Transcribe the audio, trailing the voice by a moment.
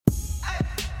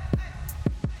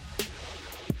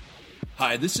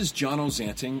Hi, this is John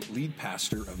Ozanting, lead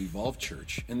pastor of Evolve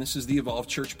Church, and this is the Evolve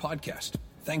Church podcast.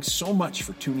 Thanks so much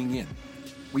for tuning in.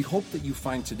 We hope that you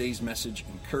find today's message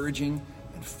encouraging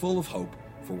and full of hope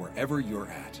for wherever you're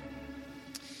at.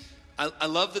 I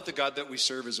love that the God that we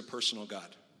serve is a personal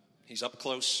God. He's up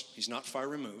close. He's not far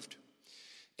removed.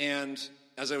 And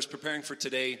as I was preparing for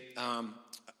today,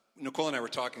 Nicole and I were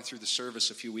talking through the service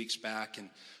a few weeks back, and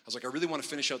I was like, I really want to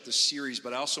finish out this series,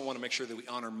 but I also want to make sure that we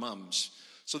honor moms.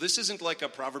 So this isn't like a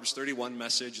Proverbs 31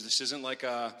 message. This isn't like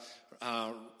a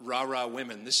rah-rah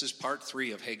women. This is part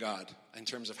 3 of Hey God, in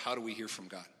terms of how do we hear from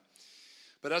God.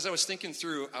 But as I was thinking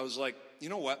through, I was like, you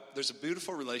know what? There's a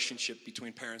beautiful relationship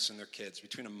between parents and their kids,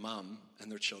 between a mom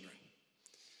and their children.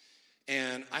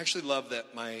 And I actually love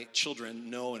that my children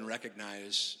know and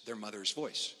recognize their mother's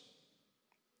voice.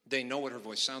 They know what her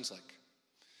voice sounds like.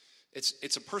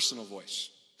 It's a personal voice.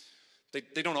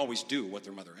 They don't always do what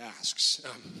their mother asks.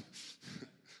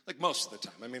 Like most of the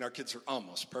time. I mean, our kids are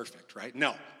almost perfect, right?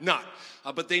 No, not.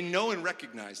 But they know and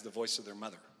recognize the voice of their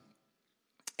mother.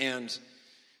 And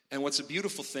what's a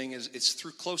beautiful thing is it's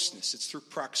through closeness, it's through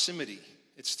proximity,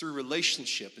 it's through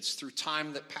relationship, it's through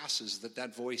time that passes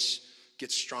that voice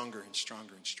gets stronger and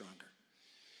stronger and stronger.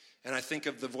 And I think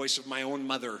of the voice of my own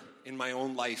mother in my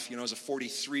own life, as a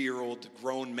 43-year-old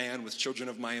grown man with children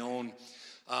of my own.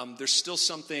 There's still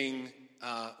something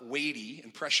weighty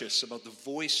and precious about the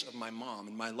voice of my mom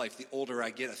in my life. The older I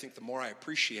get, I think the more I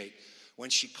appreciate when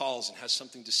she calls and has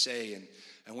something to say,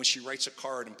 and when she writes a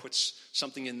card and puts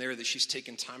something in there that she's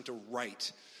taken time to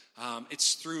write.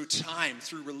 It's through time,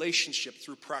 through relationship,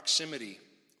 through proximity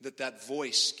that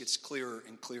voice gets clearer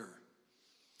and clearer.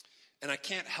 And I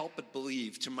can't help but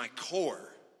believe to my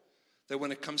core that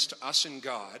when it comes to us and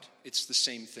God, it's the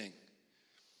same thing.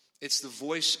 It's the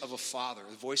voice of a father,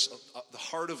 the voice of the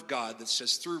heart of God that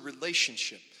says through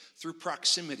relationship, through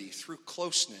proximity, through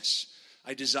closeness,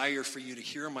 I desire for you to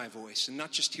hear my voice, and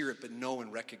not just hear it, but know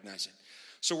and recognize it.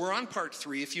 So we're on part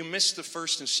 3. If you missed the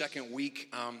first and second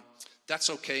week,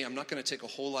 that's okay. I'm not going to take a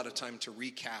whole lot of time to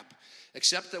recap,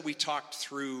 except that we talked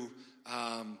through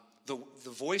the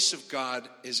voice of God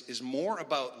is more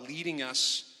about leading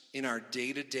us in our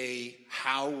day-to-day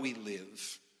how we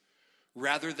live,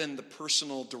 rather than the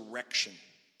personal direction.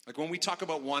 Like when we talk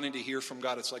about wanting to hear from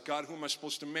God, it's like, God, who am I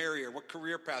supposed to marry? Or what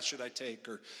career path should I take?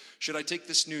 Or should I take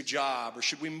this new job? Or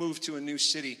should we move to a new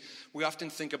city? We often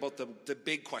think about the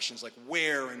big questions like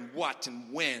where and what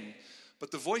and when.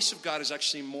 But the voice of God is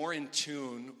actually more in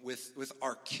tune with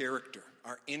our character,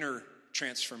 our inner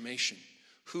transformation.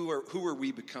 Who are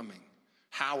we becoming?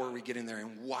 How are we getting there?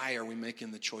 And why are we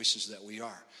making the choices that we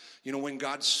are? When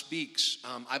God speaks,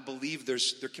 I believe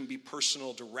there can be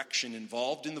personal direction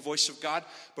involved in the voice of God.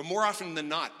 But more often than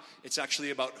not, it's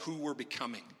actually about who we're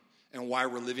becoming and why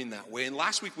we're living that way. And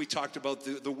last week we talked about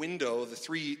the window, the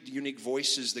 3 unique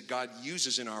voices that God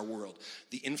uses in our world.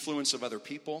 The influence of other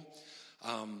people,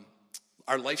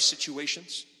 our life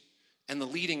situations, and the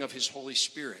leading of His Holy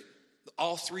Spirit.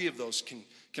 All 3 of those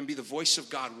can be the voice of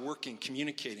God working,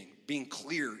 communicating, being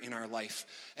clear in our life.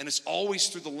 And it's always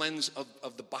through the lens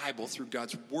of the Bible, through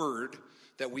God's Word,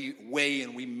 that we weigh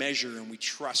and we measure and we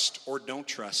trust or don't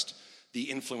trust the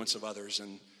influence of others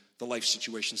and the life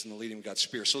situations and the leading of God's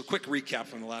Spirit. So a quick recap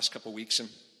from the last couple of weeks. And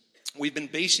we've been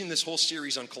basing this whole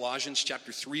series on Colossians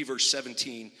chapter 3, verse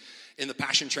 17. In the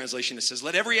Passion Translation, it says,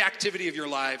 let every activity of your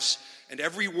lives and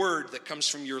every word that comes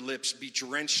from your lips be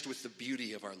drenched with the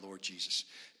beauty of our Lord Jesus.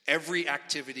 Every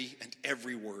activity and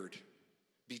every word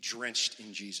be drenched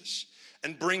in Jesus.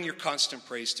 And bring your constant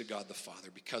praise to God the Father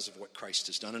because of what Christ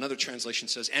has done. Another translation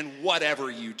says, and whatever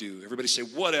you do. Everybody say,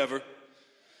 whatever.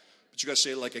 But you got to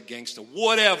say it like a gangster.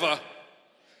 Whatever.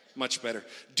 Much better.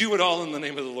 Do it all in the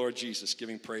name of the Lord Jesus,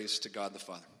 giving praise to God the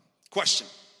Father. Question.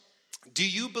 Do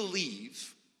you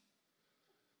believe...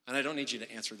 And I don't need you to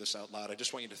answer this out loud. I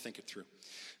just want you to think it through.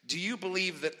 Do you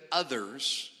believe that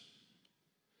others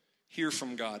hear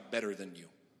from God better than you?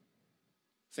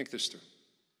 Think this through.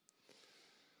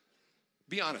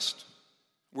 Be honest.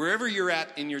 Wherever you're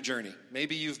at in your journey,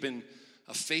 maybe you've been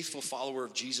a faithful follower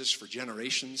of Jesus for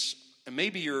generations, and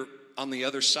maybe you're on the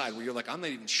other side where you're like, I'm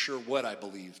not even sure what I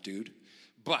believe, dude.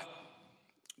 But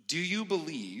do you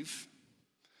believe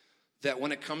that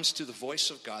when it comes to the voice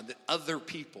of God, that other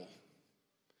people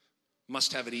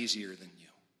must have it easier than you?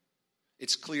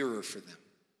 It's clearer for them.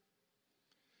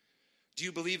 Do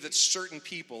you believe that certain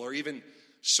people or even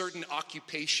certain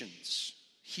occupations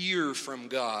hear from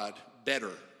God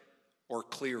better or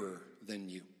clearer than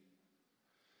you?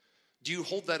 Do you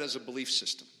hold that as a belief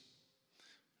system?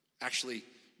 Actually,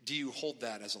 do you hold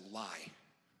that as a lie?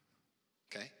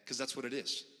 Okay? Because that's what it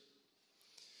is.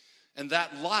 And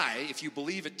that lie, if you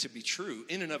believe it to be true,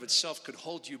 in and of itself could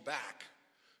hold you back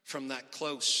from that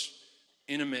close,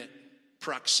 intimate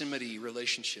proximity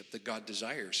relationship that God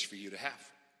desires for you to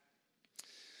have.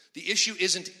 The issue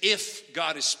isn't if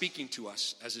God is speaking to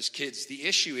us as his kids. The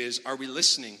issue is, are we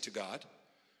listening to God?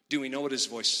 Do we know what his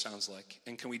voice sounds like?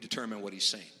 And can we determine what he's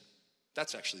saying?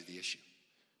 That's actually the issue,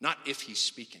 not if he's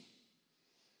speaking.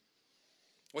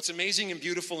 What's amazing and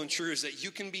beautiful and true is that you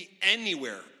can be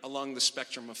anywhere along the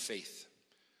spectrum of faith.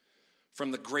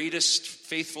 From the greatest,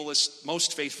 faithfulest,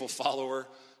 most faithful follower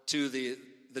to the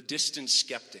distant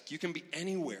skeptic. You can be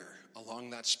anywhere along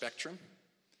that spectrum,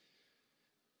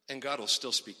 and God will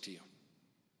still speak to you,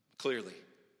 clearly.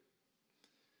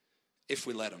 If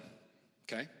we let him,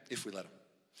 okay? If we let him.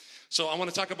 So I want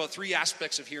to talk about 3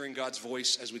 aspects of hearing God's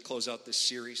voice as we close out this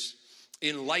series,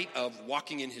 in light of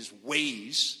walking in his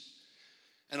ways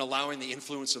and allowing the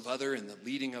influence of other and the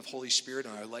leading of Holy Spirit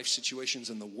in our life situations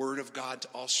and the Word of God to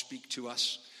all speak to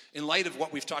us. In light of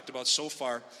what we've talked about so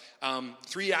far,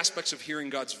 3 aspects of hearing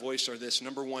God's voice are this.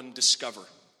 Number 1, discover.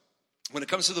 When it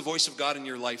comes to the voice of God in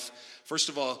your life, first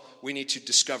of all, we need to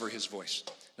discover his voice.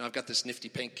 Now, I've got this nifty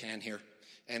paint can here,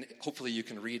 and hopefully you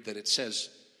can read that it says,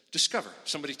 discover.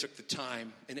 Somebody took the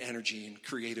time and energy and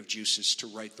creative juices to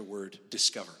write the word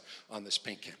discover on this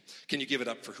paint can. Can you give it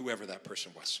up for whoever that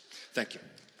person was? Thank you.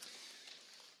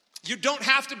 You don't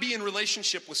have to be in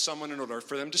relationship with someone in order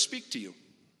for them to speak to you.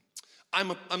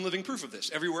 I'm living proof of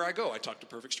this. Everywhere I go, I talk to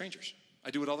perfect strangers.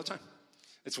 I do it all the time.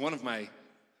 It's one of my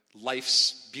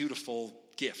life's beautiful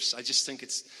gifts. I just think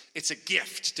it's a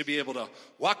gift to be able to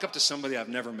walk up to somebody I've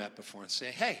never met before and say,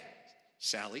 hey,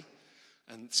 Sally.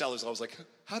 And Sally's always like,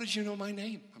 how did you know my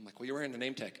name? I'm like, well, you're wearing the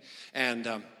name tag. And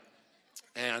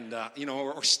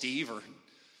or Steve or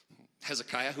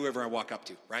Hezekiah, whoever I walk up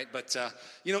to, right? But,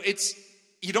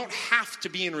 you don't have to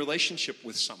be in relationship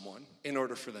with someone in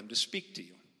order for them to speak to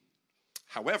you.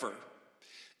 However,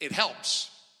 it helps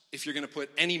if you're going to put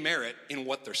any merit in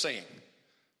what they're saying,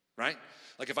 right?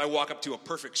 Like if I walk up to a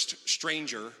perfect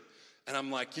stranger and I'm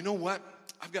like, you know what?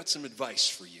 I've got some advice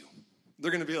for you.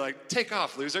 They're going to be like, take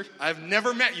off, loser. I've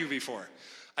never met you before.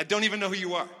 I don't even know who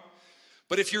you are.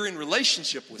 But if you're in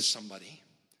relationship with somebody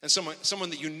and someone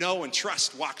that you know and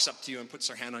trust walks up to you and puts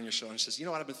their hand on your shoulder and says, you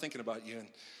know what? I've been thinking about you and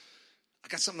I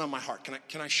got something on my heart.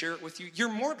 Can I share it with you? You're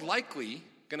more likely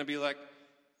going to be like,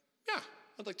 yeah,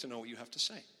 I'd like to know what you have to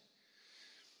say.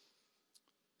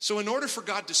 So in order for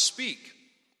God to speak,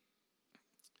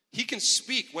 he can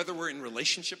speak whether we're in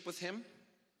relationship with him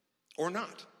or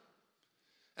not.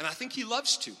 And I think he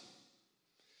loves to.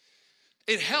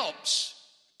 It helps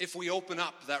if we open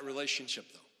up that relationship,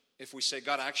 though. If we say,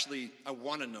 God, actually, I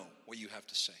want to know what you have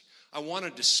to say. I want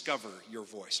to discover your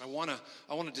voice. I want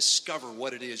to discover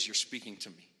what it is you're speaking to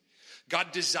me.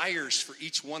 God desires for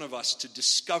each one of us to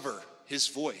discover his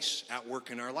voice at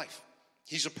work in our life.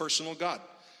 He's a personal God.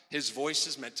 His voice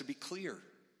is meant to be clear.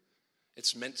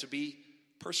 It's meant to be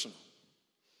personal.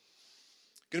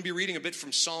 I'm going to be reading a bit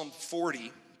from Psalm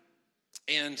 40.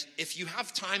 And if you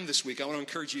have time this week, I want to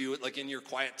encourage you, like in your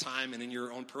quiet time and in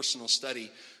your own personal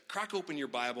study, crack open your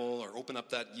Bible or open up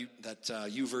that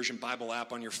YouVersion Bible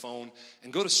app on your phone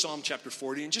and go to Psalm chapter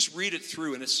 40 and just read it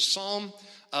through. And it's a psalm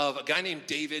of a guy named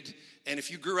David. And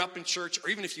if you grew up in church, or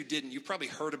even if you didn't, you probably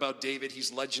heard about David.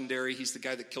 He's legendary. He's the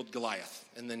guy that killed Goliath.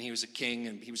 And then he was a king,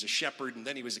 and he was a shepherd, and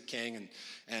then he was a king.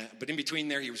 But in between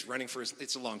there, he was running for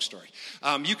it's a long story.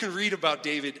 You can read about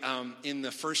David in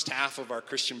the first half of our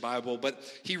Christian Bible. But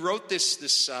he wrote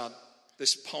this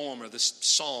poem or this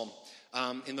psalm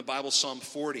in the Bible, Psalm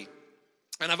 40.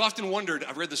 And I've often wondered,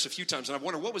 I've read this a few times, and I've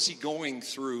wondered what was he going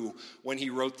through when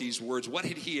he wrote these words? What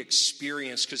had he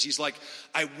experienced? Because he's like,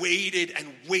 I waited and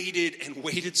waited and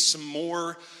waited some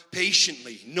more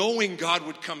patiently, knowing God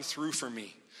would come through for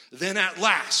me. Then at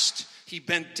last, he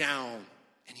bent down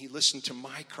and he listened to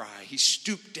my cry. He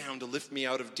stooped down to lift me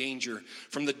out of danger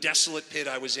from the desolate pit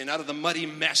I was in, out of the muddy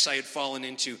mess I had fallen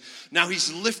into. Now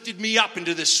he's lifted me up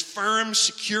into this firm,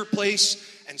 secure place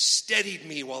and steadied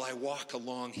me while I walk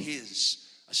along his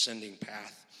ascending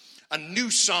path. A new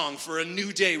song for a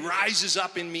new day rises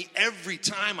up in me every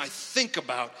time I think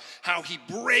about how he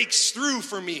breaks through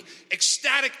for me.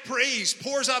 Ecstatic praise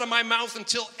pours out of my mouth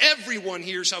until everyone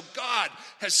hears how God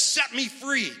has set me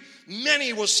free.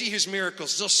 Many will see his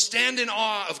miracles. They'll stand in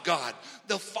awe of God.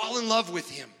 They'll fall in love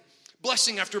with him.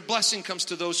 Blessing after blessing comes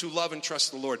to those who love and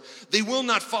trust the Lord. They will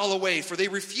not fall away, for they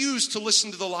refuse to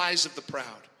listen to the lies of the proud.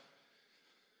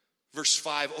 Verse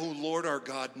 5, O Lord our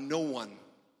God, no one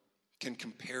can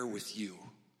compare with you.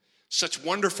 Such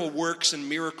wonderful works and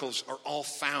miracles are all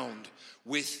found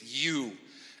with you.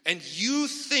 And you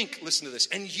think, listen to this,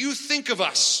 and you think of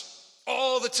us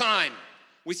all the time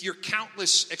with your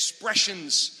countless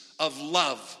expressions of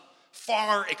love,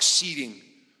 far exceeding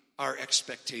our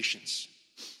expectations.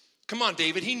 Come on,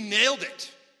 David, he nailed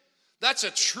it. That's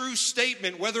a true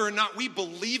statement, whether or not we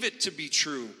believe it to be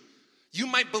true. You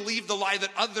might believe the lie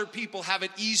that other people have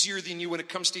it easier than you when it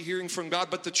comes to hearing from God,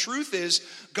 but the truth is,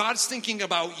 God's thinking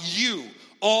about you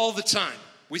all the time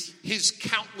with his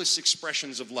countless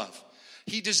expressions of love.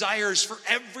 He desires for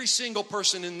every single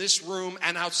person in this room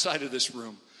and outside of this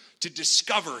room to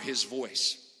discover his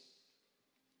voice.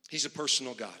 He's a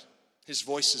personal God. His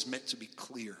voice is meant to be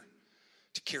clear,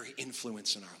 to carry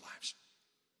influence in our lives.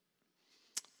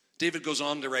 David goes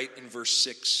on to write in verse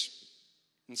 6.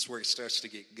 That's where it starts to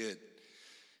get good.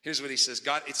 Here's what he says.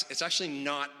 God, it's actually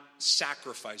not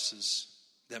sacrifices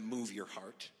that move your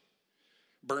heart.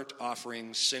 Burnt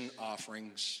offerings, sin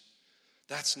offerings.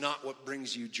 That's not what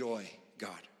brings you joy,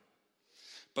 God.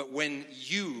 But when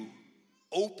you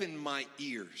open my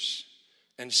ears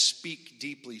and speak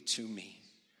deeply to me,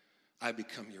 I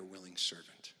become your willing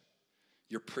servant,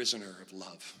 your prisoner of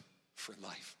love for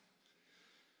life.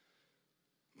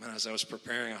 Man, as I was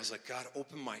preparing, I was like, God,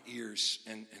 open my ears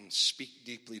and speak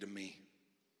deeply to me.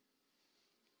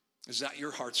 Is that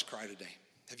your heart's cry today?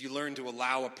 Have you learned to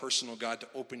allow a personal God to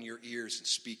open your ears and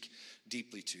speak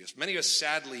deeply to you? Many of us,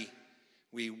 sadly,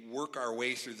 we work our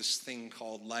way through this thing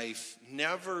called life,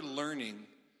 never learning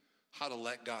how to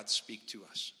let God speak to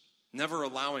us, never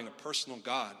allowing a personal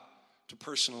God to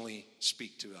personally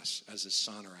speak to us as his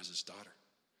son or as his daughter.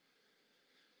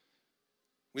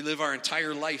 We live our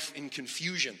entire life in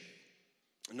confusion,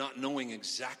 not knowing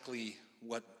exactly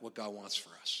what God wants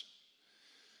for us.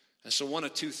 And so one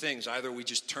of two things, either we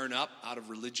just turn up out of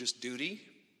religious duty,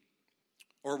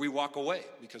 or we walk away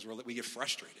because we get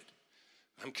frustrated.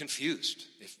 I'm confused.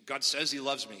 If God says he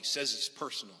loves me, says he's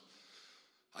personal,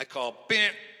 I call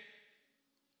bam,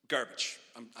 garbage.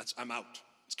 I'm out.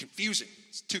 It's confusing.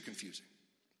 It's too confusing.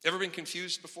 Ever been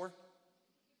confused before?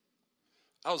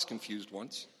 I was confused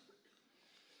once.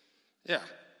 Yeah,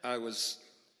 I was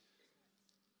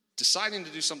deciding to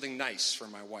do something nice for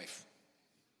my wife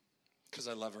because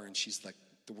I love her and she's like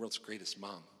the world's greatest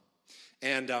mom.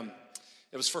 And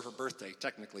it was for her birthday,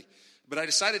 technically. But I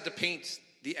decided to paint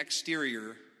the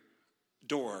exterior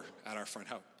door at our front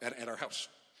house, at our house.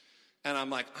 And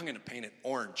I'm like, I'm going to paint it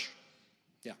orange.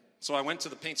 Yeah. So I went to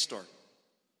the paint store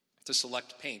to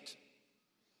select paint.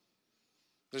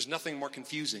 There's nothing more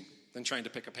confusing than trying to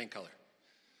pick a paint color.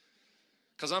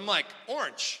 Because I'm like,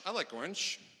 orange. I like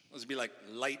orange. Let's be like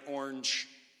light orange,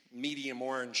 medium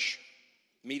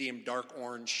dark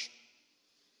orange.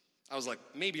 I was like,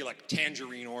 maybe like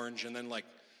tangerine orange, and then like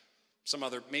some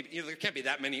other, maybe, there can't be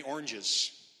that many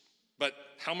oranges. But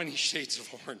how many shades of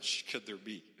orange could there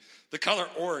be? The color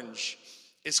orange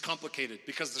is complicated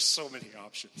because there's so many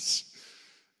options.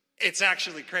 It's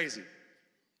actually crazy.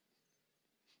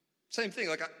 Same thing,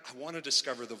 like I want to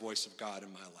discover the voice of God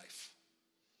in my life.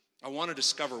 I want to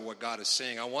discover what God is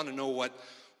saying. I want to know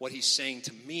what he's saying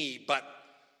to me, but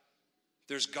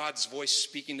there's God's voice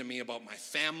speaking to me about my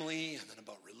family and then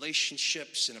about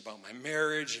relationships and about my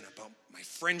marriage and about my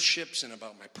friendships and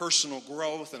about my personal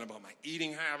growth and about my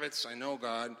eating habits. I know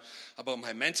God, about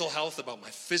my mental health, about my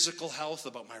physical health,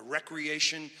 about my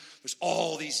recreation. There's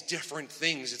all these different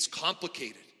things. It's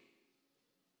complicated.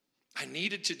 I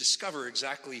needed to discover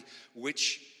exactly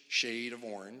which shade of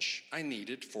orange I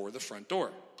needed for the front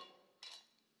door.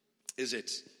 Is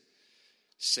it,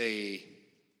 say,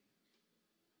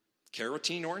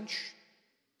 carotene orange,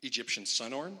 Egyptian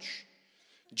sun orange,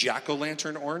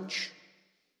 jack-o'-lantern orange?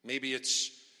 Maybe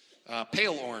it's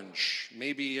pale orange.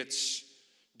 Maybe it's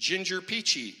ginger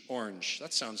peachy orange.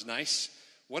 That sounds nice.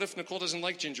 What if Nicole doesn't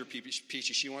like ginger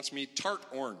peachy? She wants me tart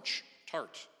orange.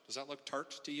 Tart. Does that look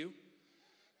tart to you?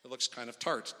 It looks kind of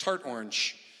tart. Tart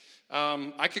orange.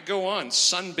 I could go on.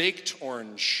 Sun-baked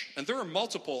orange. And there are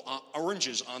multiple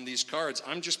oranges on these cards.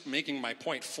 I'm just making my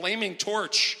point. Flaming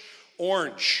torch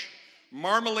orange.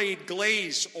 Marmalade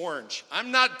glaze orange.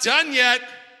 I'm not done yet.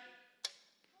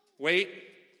 Wait.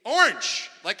 Orange.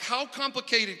 Like, how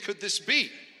complicated could this be?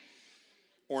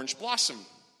 Orange blossom.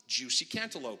 Juicy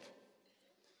cantaloupe.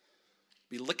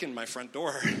 Be licking my front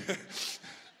door.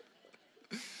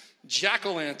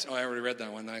 Jack-o'-lantern. Oh, I already read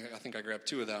that one. I think I grabbed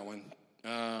two of that one.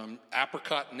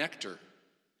 Apricot nectar.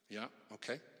 Yeah,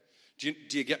 okay. Do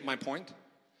you get my point?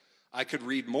 I could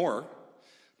read more,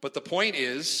 but the point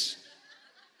is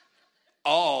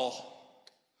all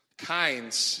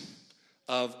kinds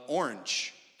of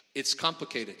orange. It's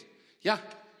complicated. Yeah,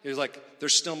 you're like,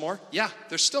 there's still more? Yeah,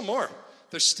 there's still more.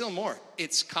 There's still more.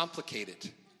 It's complicated.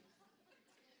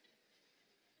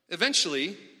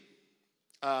 Eventually,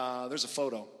 there's a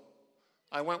photo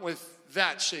I went with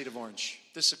that shade of orange.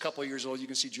 This is a couple of years old. You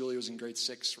can see Julia was in grade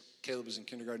 6. Caleb was in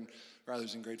kindergarten. Riley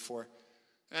was in grade 4.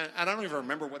 And I don't even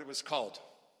remember what it was called.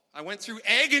 I went through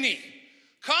agony.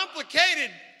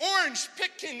 Complicated orange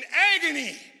picking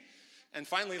agony. And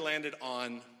finally landed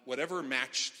on whatever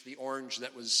matched the orange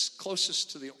that was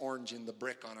closest to the orange in the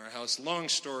brick on our house. Long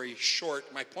story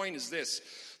short, my point is this.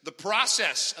 The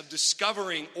process of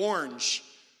discovering orange,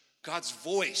 God's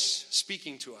voice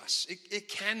speaking to us, it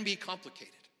can be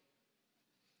complicated.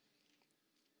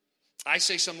 I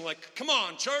say something like, come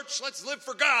on, church, let's live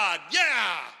for God.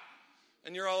 Yeah.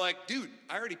 And you're all like, dude,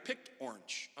 I already picked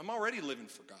orange. I'm already living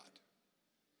for God.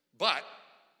 But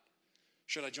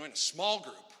should I join a small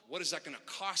group? What is that going to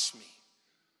cost me?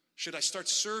 Should I start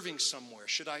serving somewhere?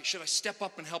 Should I step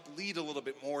up and help lead a little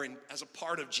bit more as a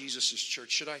part of Jesus'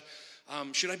 church? Should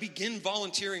I begin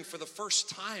volunteering for the first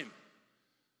time?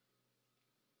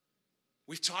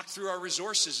 We've talked through our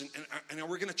resources, and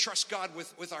we're going to trust God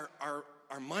with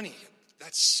our money.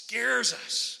 That scares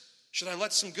us. Should I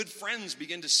let some good friends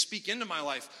begin to speak into my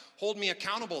life, hold me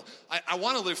accountable? I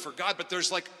want to live for God, but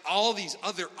there's like all these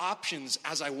other options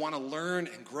as I want to learn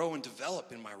and grow and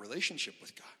develop in my relationship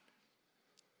with God.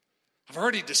 I've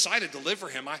already decided to live for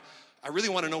him. I really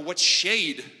want to know what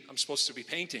shade I'm supposed to be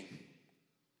painting.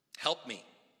 Help me.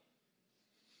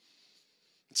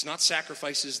 It's not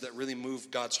sacrifices that really move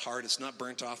God's heart. It's not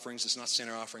burnt offerings. It's not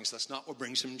sinner offerings. That's not what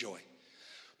brings him joy.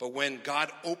 But when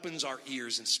God opens our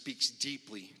ears and speaks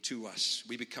deeply to us,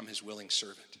 we become his willing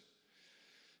servant.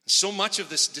 So much of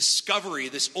this discovery,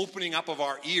 this opening up of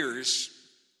our ears,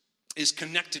 is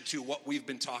connected to what we've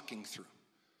been talking through.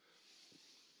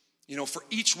 You know, for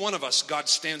each one of us, God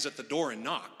stands at the door and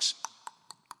knocks.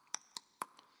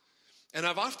 And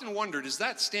I've often wondered, is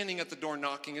that standing at the door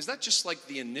knocking, is that just like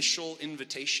the initial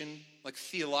invitation? Like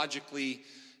theologically,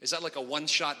 is that like a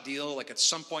one-shot deal? Like at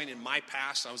some point in my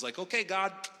past, I was like, okay,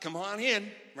 God, come on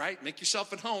in, right? Make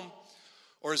yourself at home.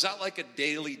 Or is that like a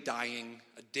daily dying,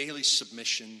 a daily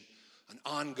submission, an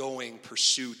ongoing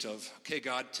pursuit of, okay,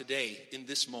 God, today, in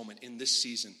this moment, in this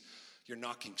season, you're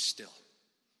knocking still.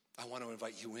 I want to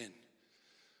invite you in.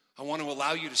 I want to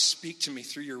allow you to speak to me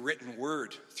through your written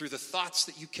word, through the thoughts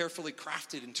that you carefully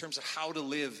crafted in terms of how to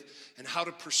live and how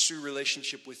to pursue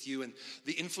relationship with you, and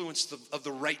the influence of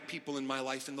the right people in my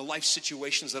life and the life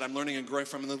situations that I'm learning and growing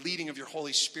from, and the leading of your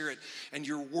Holy Spirit and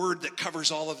your word that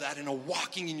covers all of that, and a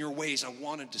walking in your ways. I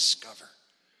want to discover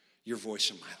your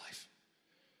voice in my life.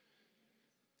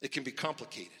 It can be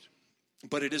complicated,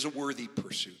 but it is a worthy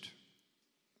pursuit.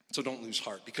 So don't lose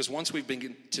heart, because once we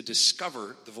begin to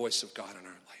discover the voice of God in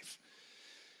our life,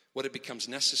 what it becomes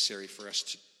necessary for us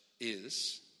to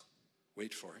is,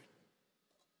 wait for it,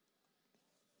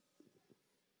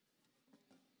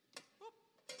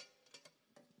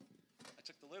 I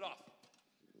took the lid off.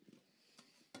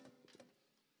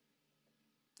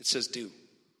 It says do.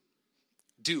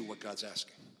 Do what God's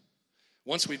asking.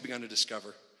 Once we've begun to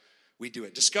discover, we do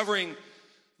it. Discovering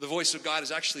the voice of God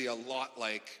is actually a lot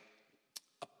like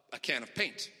a can of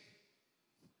paint,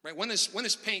 right? When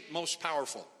is paint most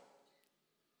powerful?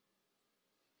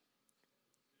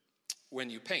 When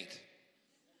you paint.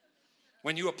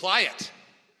 When you apply it,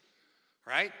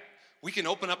 right? We can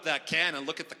open up that can and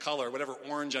look at the color, whatever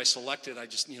orange I selected. I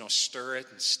just, stir it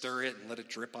and let it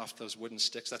drip off those wooden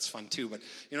sticks. That's fun too. But,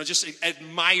 just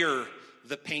admire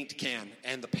the paint can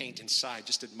and the paint inside.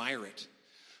 Just admire it.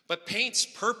 But paint's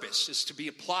purpose is to be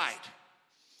applied.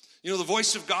 The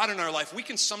voice of God in our life, we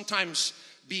can sometimes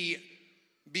be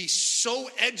so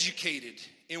educated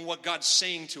in what God's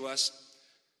saying to us,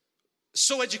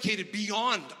 so educated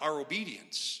beyond our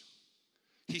obedience.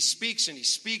 He speaks,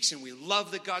 and we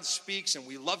love that God speaks, and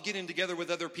we love getting together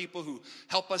with other people who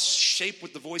help us shape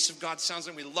what the voice of God sounds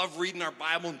like. We love reading our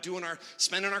Bible and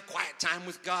spending our quiet time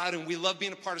with God, and we love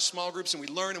being a part of small groups, and we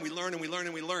learn, and we learn, and we learn,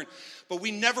 and we learn. But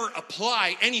we never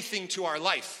apply anything to our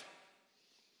life.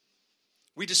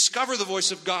 We discover the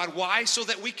voice of God. Why? So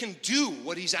that we can do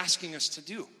what he's asking us to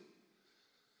do.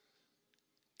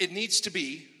 It needs to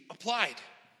be applied.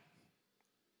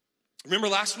 Remember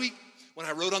last week when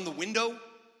I wrote on the window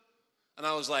and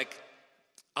I was like,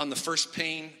 on the first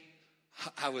pane,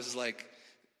 I was like,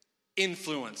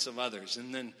 influence of others,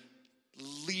 and then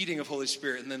leading of Holy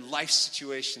Spirit, and then life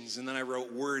situations, and then I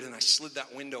wrote word, and I slid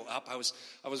that window up. I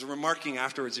was remarking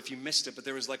afterwards, if you missed it, but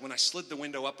there was like when I slid the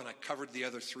window up and I covered the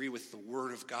other three with the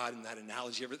word of God and that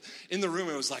analogy. In the room,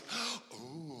 it was like,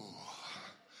 oh.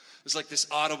 It was like this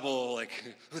audible, like,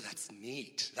 oh, that's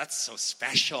neat. That's so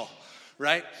special,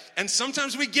 right? And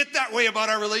sometimes we get that way about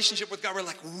our relationship with God. We're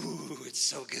like, ooh, it's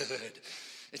so good.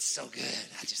 It's so good.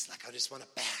 I just want to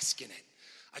bask in it.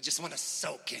 I just want to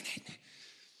soak in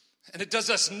it. And it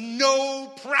does us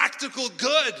no practical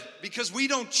good because we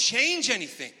don't change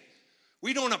anything.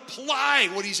 We don't apply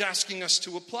what he's asking us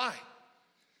to apply.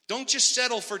 Don't just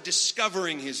settle for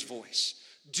discovering his voice.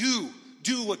 Do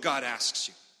what God asks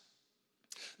you.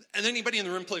 And anybody in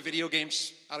the room play video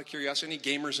games? Out of curiosity, any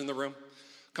gamers in the room?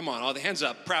 Come on, all the hands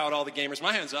up. Proud, all the gamers.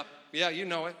 My hand's up. Yeah, you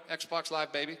know it. Xbox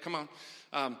Live, baby. Come on.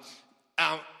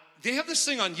 They have this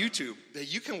thing on YouTube that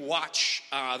you can watch.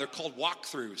 They're called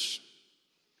walkthroughs.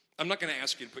 I'm not going to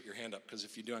ask you to put your hand up because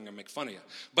if you do, I'm going to make fun of you.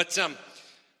 But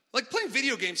like playing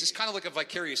video games is kind of like a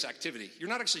vicarious activity. You're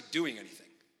not actually doing anything.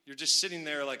 You're just sitting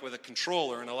there like with a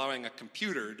controller and allowing a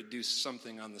computer to do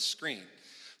something on the screen.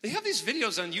 They have these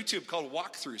videos on YouTube called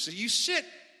walkthroughs. So you sit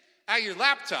at your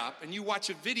laptop and you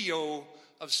watch a video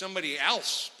of somebody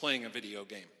else playing a video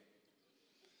game.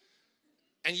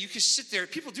 And you can sit there,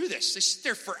 people do this. They sit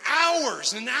there for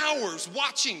hours and hours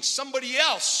watching somebody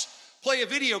else play a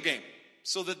video game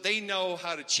so that they know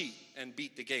how to cheat and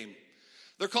beat the game.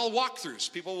 They're called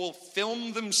walkthroughs. People will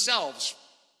film themselves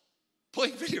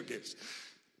playing video games.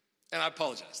 And I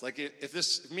apologize. Like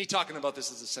if me talking about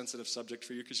this is a sensitive subject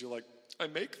for you because you're like, I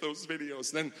make those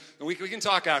videos, then we can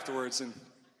talk afterwards and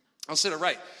I'll set it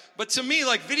right. But to me,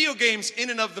 like video games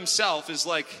in and of themselves is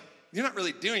like, you're not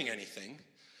really doing anything.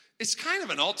 It's kind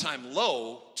of an all-time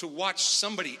low to watch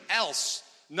somebody else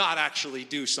not actually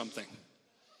do something.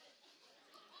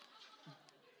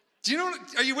 Do you know,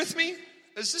 are you with me?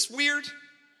 Is this weird?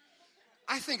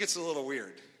 I think it's a little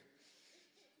weird.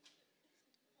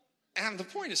 And the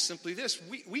point is simply this.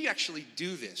 We actually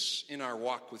do this in our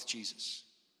walk with Jesus.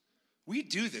 We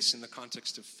do this in the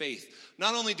context of faith.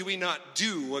 Not only do we not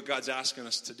do what God's asking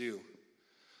us to do,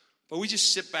 but we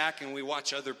just sit back and we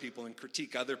watch other people and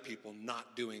critique other people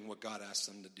not doing what God asks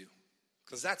them to do.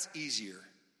 Because that's easier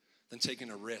than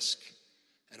taking a risk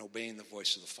and obeying the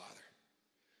voice of the Father.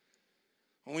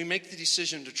 When we make the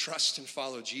decision to trust and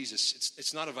follow Jesus,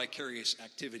 it's not a vicarious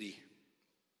activity.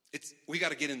 We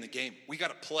got to get in the game. We got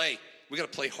to play. We got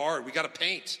to play hard. We got to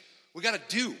paint. We got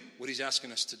to do what he's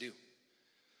asking us to do.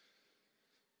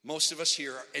 Most of us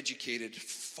here are educated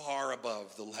far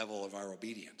above the level of our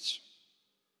obedience.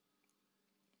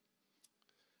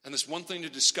 And it's one thing to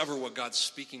discover what God's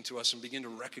speaking to us and begin to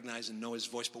recognize and know his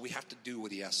voice, but we have to do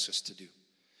what he asks us to do.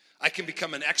 I can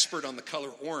become an expert on the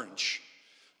color orange,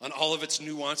 on all of its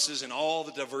nuances and all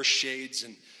the diverse shades.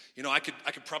 And, you know, I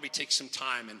could probably take some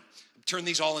time and turn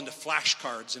these all into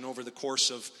flashcards. And over the course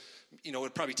of, you know,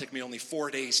 it'd probably take me only 4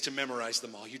 days to memorize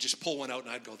them all. You just pull one out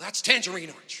and I'd go, that's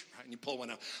tangerine orange, right? And you pull one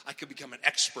out. I could become an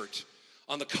expert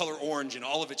on the color orange and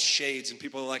all of its shades. And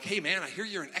people are like, hey man, I hear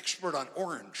you're an expert on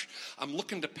orange. I'm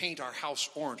looking to paint our house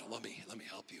orange. Let me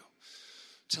help you.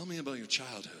 Tell me about your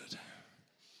childhood,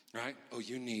 right? Oh,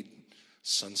 you need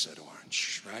sunset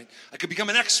orange, right? I could become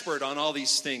an expert on all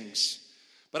these things.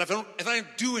 But if I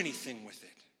don't do anything with it,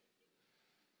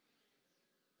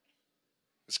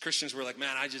 as Christians, we're like,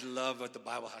 man, I just love what the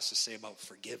Bible has to say about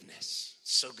forgiveness.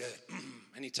 It's so good.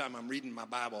 Anytime I'm reading my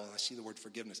Bible and I see the word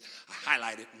forgiveness, I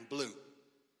highlight it in blue.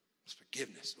 It's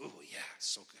forgiveness. Oh, yeah, it's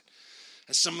so good.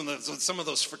 And some of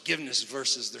those forgiveness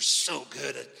verses, they're so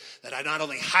good that I not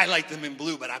only highlight them in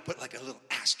blue, but I put like a little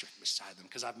asterisk beside them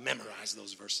because I've memorized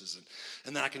those verses.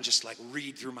 And then I can just like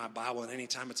read through my Bible, and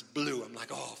anytime it's blue, I'm like,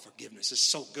 oh, forgiveness. It's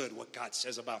so good what God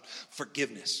says about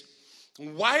forgiveness.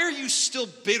 Why are you still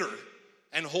bitter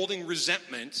and holding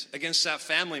resentment against that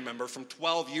family member from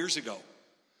 12 years ago?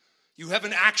 You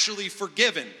haven't actually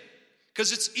forgiven.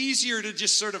 Because it's easier to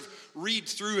just sort of read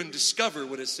through and discover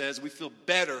what it says. We feel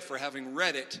better for having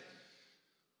read it.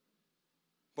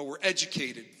 But we're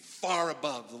educated far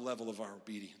above the level of our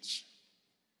obedience.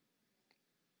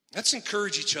 Let's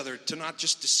encourage each other to not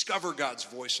just discover God's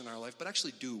voice in our life, but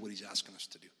actually do what he's asking us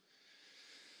to do.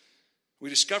 We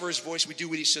discover his voice, we do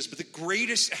what he says, but the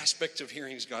greatest aspect of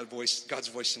hearing God's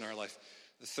voice in our life,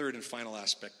 the third and final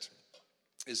aspect,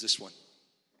 is this one: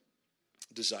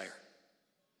 desire.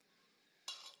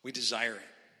 We desire it.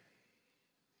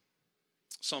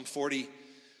 Psalm 40,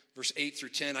 verse 8 through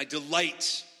 10, I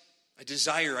delight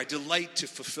to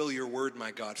fulfill your word,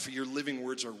 my God, for your living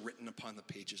words are written upon the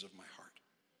pages of my heart.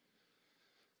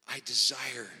 I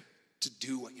desire to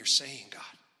do what you're saying, God.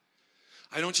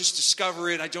 I don't just discover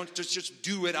it. I don't just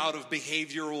do it out of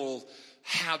behavioral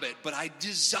habit, but I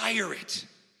desire it.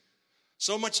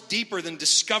 So much deeper than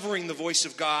discovering the voice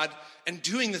of God and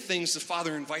doing the things the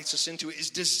Father invites us into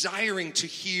is desiring to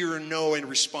hear, know, and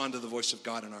respond to the voice of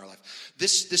God in our life.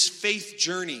 This faith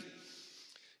journey,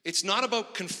 it's not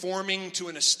about conforming to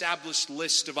an established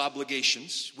list of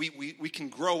obligations. We can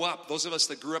grow up. Those of us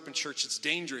that grew up in church, it's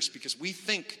dangerous because we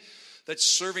think that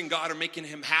serving God or making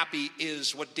him happy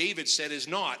is what David said is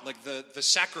not. Like the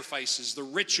sacrifices, the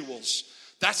rituals.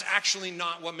 That's actually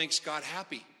not what makes God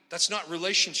happy. That's not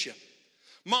relationship.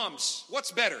 Moms,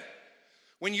 what's better?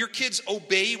 When your kids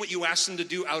obey what you ask them to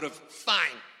do out of,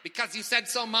 fine, because you said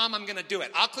so, Mom, I'm going to do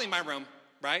it. I'll clean my room,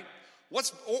 right?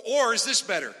 Or is this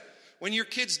better? When your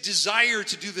kids desire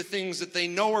to do the things that they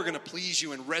know are going to please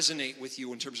you and resonate with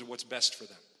you in terms of what's best for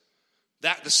them.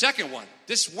 The second one,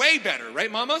 this way better,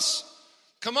 right, mamas?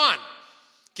 Come on,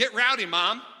 get rowdy,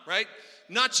 Mom, right?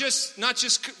 Not just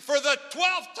for the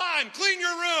 12th time, clean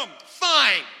your room.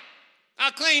 Fine,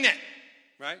 I'll clean it,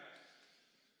 right?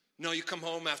 No, you come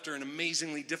home after an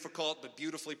amazingly difficult but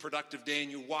beautifully productive day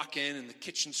and you walk in and the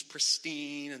kitchen's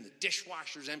pristine and the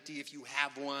dishwasher's empty if you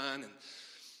have one and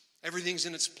everything's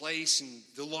in its place and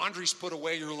the laundry's put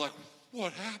away. You're like,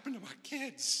 what happened to my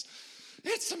kids?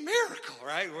 It's a miracle,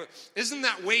 right? Isn't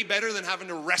that way better than having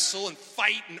to wrestle and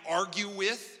fight and argue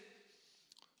with?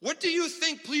 What do you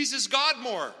think pleases God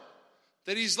more?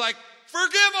 That he's like,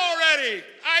 forgive already.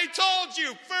 I told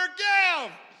you,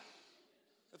 forgive.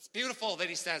 It's beautiful that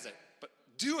he says it, but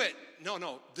do it.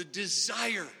 No. The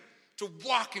desire to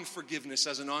walk in forgiveness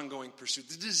as an ongoing pursuit.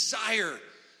 The desire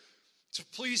to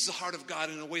please the heart of God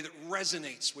in a way that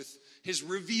resonates with his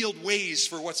revealed ways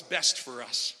for what's best for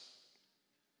us.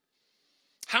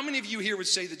 How many of you here would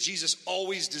say that Jesus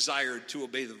always desired to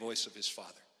obey the voice of his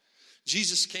Father?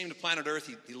 Jesus came to planet Earth.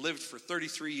 He lived for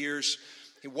 33 years.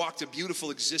 He walked a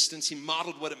beautiful existence. He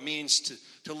modeled what it means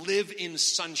to live in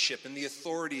sonship and the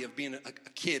authority of being a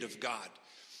kid of God.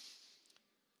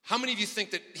 How many of you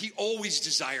think that he always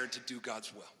desired to do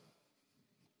God's will?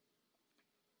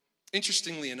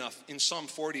 Interestingly enough, in Psalm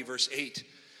 40, verse 8,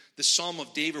 the Psalm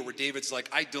of David where David's like,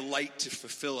 I delight to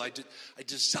fulfill, I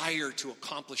desire to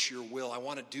accomplish your will. I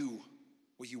want to do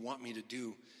what you want me to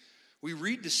do. We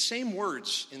read the same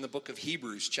words in the book of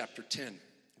Hebrews, chapter 10,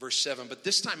 verse 7. But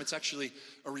this time it's actually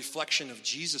a reflection of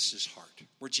Jesus' heart,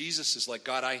 where Jesus is like,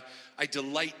 God, I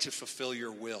delight to fulfill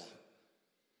your will.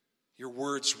 Your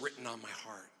words written on my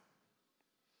heart.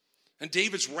 And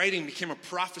David's writing became a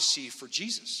prophecy for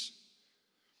Jesus,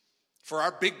 for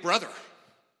our big brother.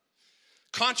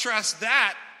 Contrast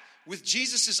that with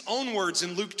Jesus' own words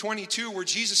in Luke 22, where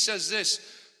Jesus says this,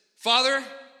 Father,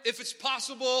 if it's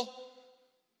possible,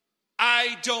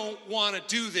 I don't want to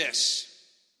do this.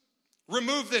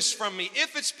 Remove this from me,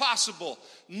 if it's possible.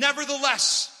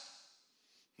 Nevertheless,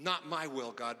 not my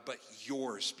will, God, but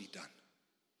yours be done.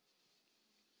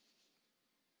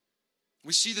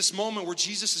 We see this moment where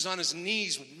Jesus is on his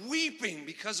knees weeping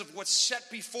because of what's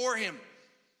set before him.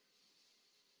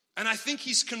 And I think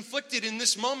he's conflicted in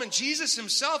this moment. Jesus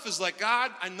himself is like,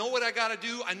 God, I know what I got to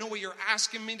do. I know what you're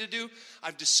asking me to do.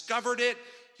 I've discovered it.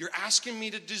 You're asking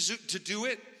me to do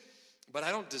it, but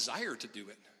I don't desire to do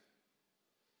it.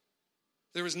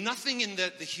 There was nothing in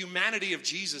the humanity of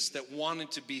Jesus that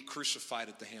wanted to be crucified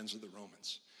at the hands of the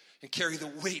Romans and carry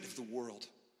the weight of the world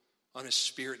on his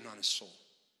spirit and on his soul.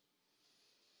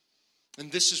 And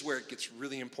this is where it gets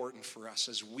really important for us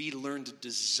as we learn to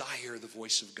desire the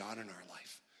voice of God in our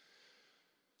life.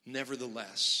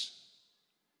 Nevertheless,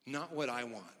 not what I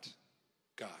want,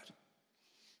 God,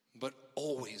 but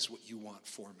always what you want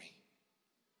for me.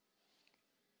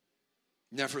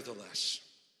 Nevertheless,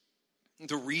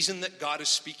 the reason that God is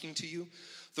speaking to you,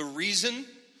 the reason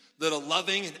that a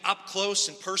loving and up close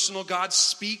and personal God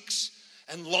speaks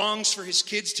and longs for his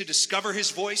kids to discover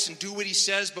his voice and do what he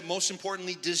says, but most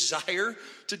importantly, desire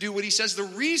to do what he says, the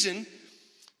reason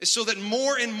is so that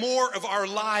more and more of our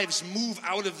lives move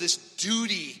out of this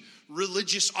duty,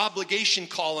 religious obligation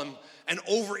column and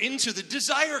over into the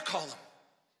desire column.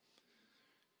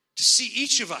 To see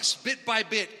each of us, bit by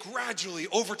bit, gradually,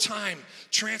 over time,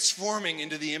 transforming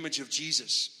into the image of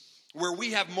Jesus. Where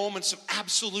we have moments of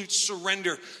absolute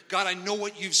surrender. God, I know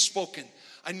what you've spoken.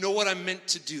 I know what I'm meant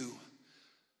to do.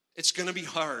 It's going to be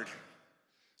hard.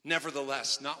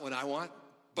 Nevertheless, not what I want,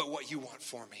 but what you want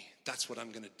for me. That's what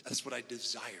I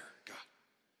desire, God.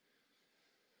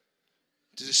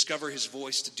 To discover his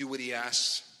voice, to do what he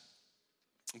asks,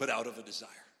 but out of a desire.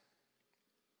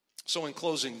 So in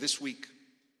closing, this week,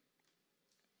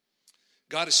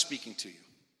 God is speaking to you.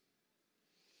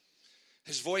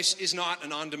 His voice is not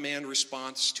an on-demand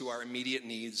response to our immediate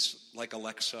needs like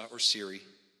Alexa or Siri.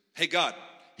 Hey God,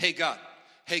 hey God,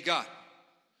 hey God.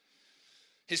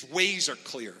 His ways are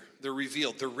clear. They're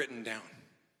revealed. They're written down.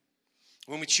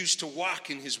 When we choose to walk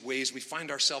in his ways, we find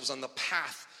ourselves on the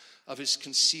path of his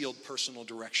concealed personal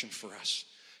direction for us.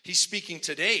 He's speaking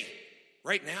today,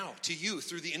 right now, to you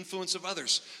through the influence of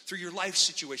others, through your life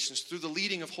situations, through the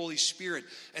leading of Holy Spirit,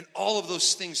 and all of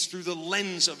those things through the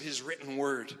lens of his written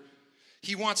word.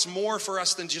 He wants more for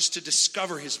us than just to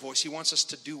discover his voice. He wants us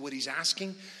to do what he's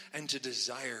asking and to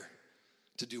desire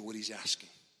to do what he's asking,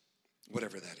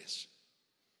 whatever that is.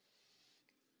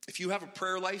 If you have a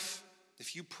prayer life,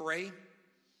 if you pray,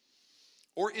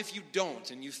 or if you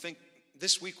don't and you think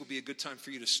this week will be a good time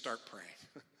for you to start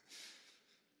praying,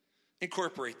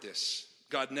 incorporate this.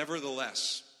 God,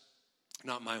 nevertheless,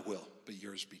 not my will, but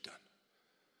yours be done.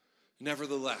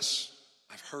 Nevertheless,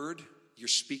 I've heard you're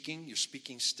speaking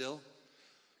still,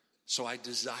 so I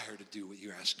desire to do what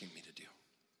you're asking me to do.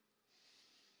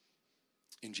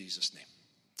 In Jesus' name,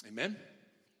 amen?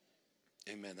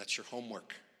 Amen. That's your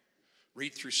homework.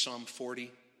 Read through Psalm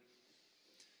 40.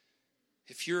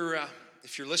 If you're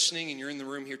listening and you're in the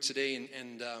room here today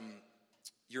and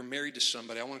you're married to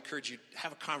somebody, I want to encourage you to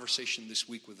have a conversation this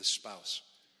week with a spouse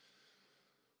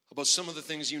about some of the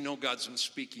things you know God's been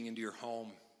speaking into your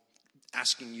home,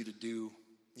 asking you to do.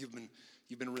 You've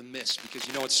been remiss because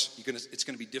you know it's going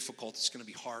to be difficult. It's going to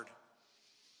be hard.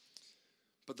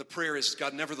 But the prayer is,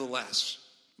 God, nevertheless,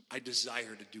 I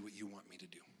desire to do what you want me to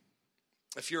do.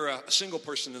 If you're a single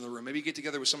person in the room, maybe you get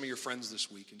together with some of your friends this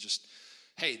week and just,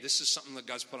 hey, this is something that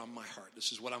God's put on my heart.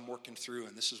 This is what I'm working through,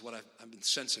 and this is what I've been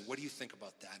sensing. What do you think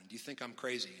about that? And do you think I'm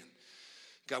crazy? And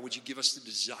God, would you give us the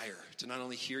desire to not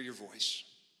only hear your voice,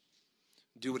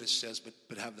 do what it says,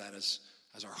 but have that as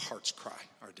our heart's cry,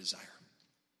 our desire.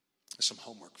 There's some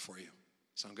homework for you.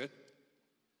 Sound good?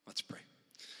 Let's pray.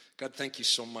 God, thank you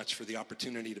so much for the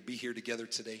opportunity to be here together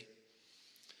today.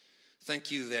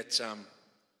 Thank you that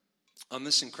on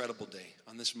this incredible day,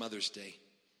 on this Mother's Day,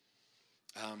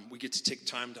 we get to take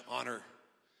time to honor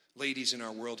ladies in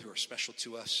our world who are special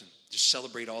to us and just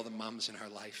celebrate all the moms in our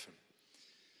life.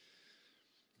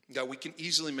 And God, we can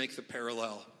easily make the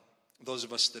parallel. Those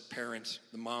of us that parent,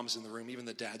 the moms in the room, even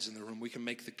the dads in the room, we can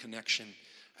make the connection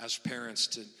as parents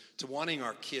to wanting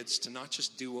our kids to not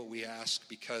just do what we ask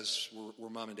because we're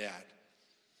mom and dad,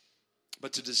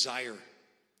 but to desire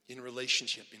in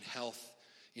relationship, in health,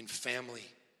 in family,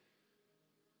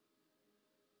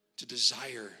 to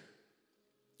desire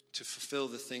to fulfill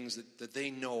the things that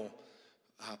they know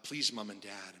please mom and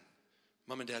dad. And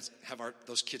mom and dad have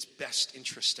those kids' best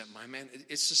interest at mind. Man,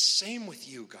 it's the same with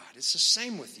you, God. It's the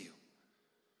same with you.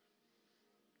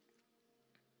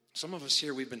 Some of us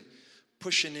here, we've been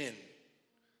pushing in.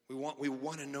 We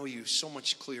want to know you so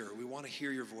much clearer. We want to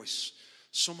hear your voice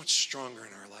so much stronger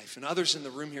in our life. And others in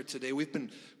the room here today, we've been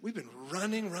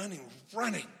running.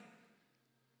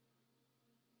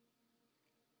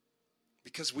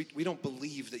 Because we don't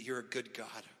believe that you're a good God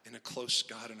and a close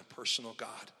God and a personal God.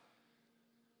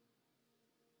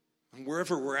 And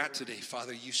wherever we're at today,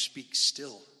 Father, you speak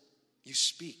still. You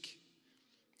speak.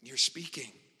 You're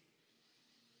speaking.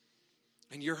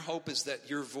 And your hope is that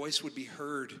your voice would be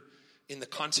heard in the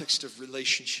context of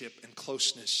relationship and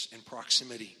closeness and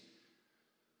proximity,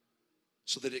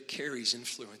 so that it carries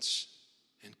influence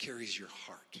and carries your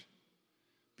heart,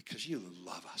 because you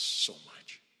love us so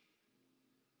much.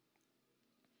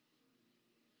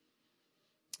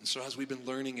 And so as we've been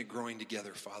learning and growing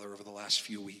together, Father, over the last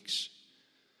few weeks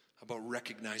about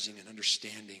recognizing and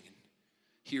understanding and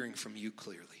hearing from you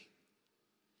clearly,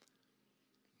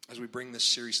 as we bring this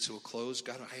series to a close,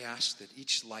 God, I ask that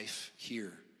each life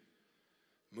here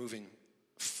moving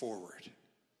forward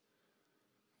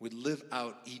would live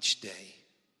out each day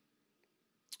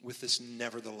with this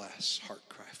nevertheless heart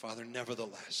cry. Father,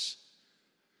 nevertheless,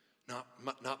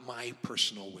 not my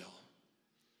personal will,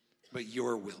 but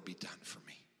your will be done for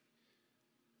me.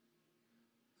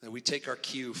 That we take our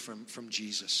cue from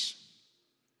Jesus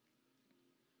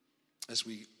as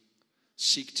we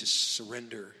seek to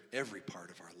surrender every part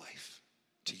of our life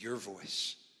to your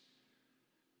voice,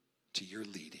 to your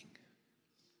leading.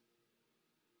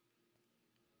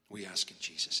 We ask in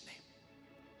Jesus' name.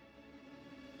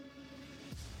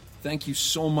 Thank you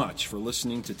so much for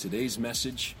listening to today's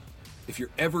message. If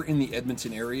you're ever in the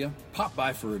Edmonton area, pop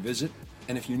by for a visit.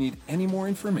 And if you need any more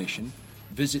information,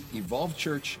 visit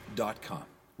evolvechurch.com.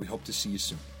 We hope to see you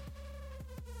soon.